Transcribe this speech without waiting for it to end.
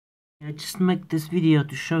I just make this video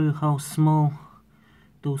to show you how small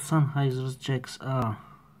those Sennheiser jacks are.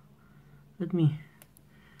 Let me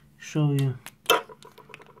show you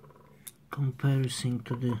comparison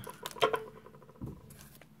to the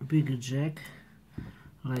bigger jack,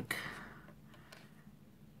 like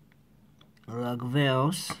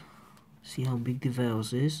Veos. See how big the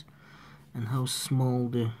Veos is and how small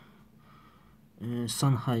the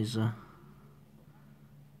Sennheiser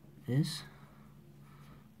is.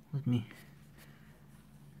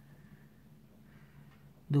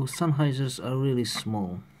 Those Sennheisers are really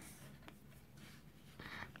small,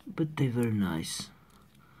 but they're very nice.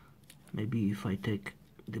 Maybe if I take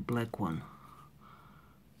the black one.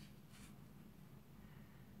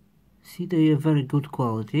 See, they are very good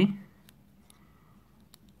quality.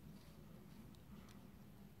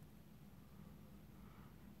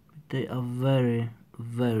 But they are very,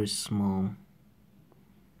 very small.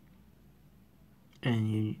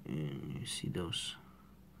 And you see those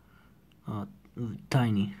are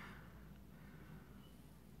tiny.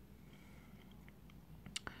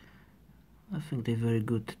 I think they're very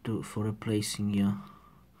good for replacing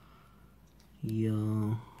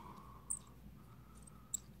your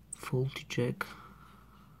faulty jack.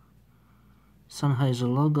 Sennheiser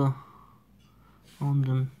logo on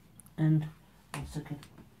them, and 1 second.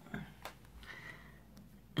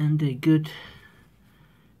 And they're good.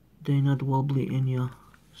 They're not wobbly in your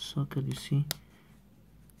socket, you see.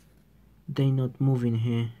 They're not moving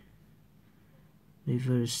here. They're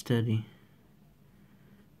very steady.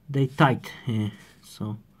 They're tight here,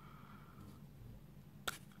 so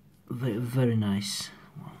very, very nice.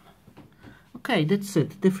 Okay, that's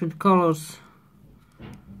it. Different colors.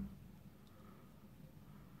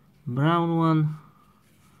 Brown one,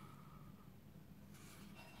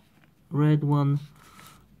 red one,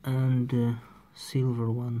 and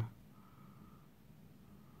silver one.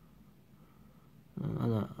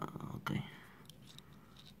 Okay,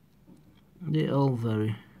 they're all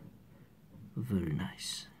very, very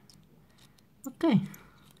nice. Okay,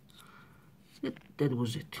 that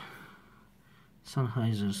was it.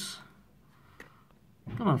 Sennheisers.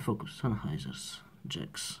 Come on, focus. Sennheisers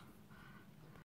jacks.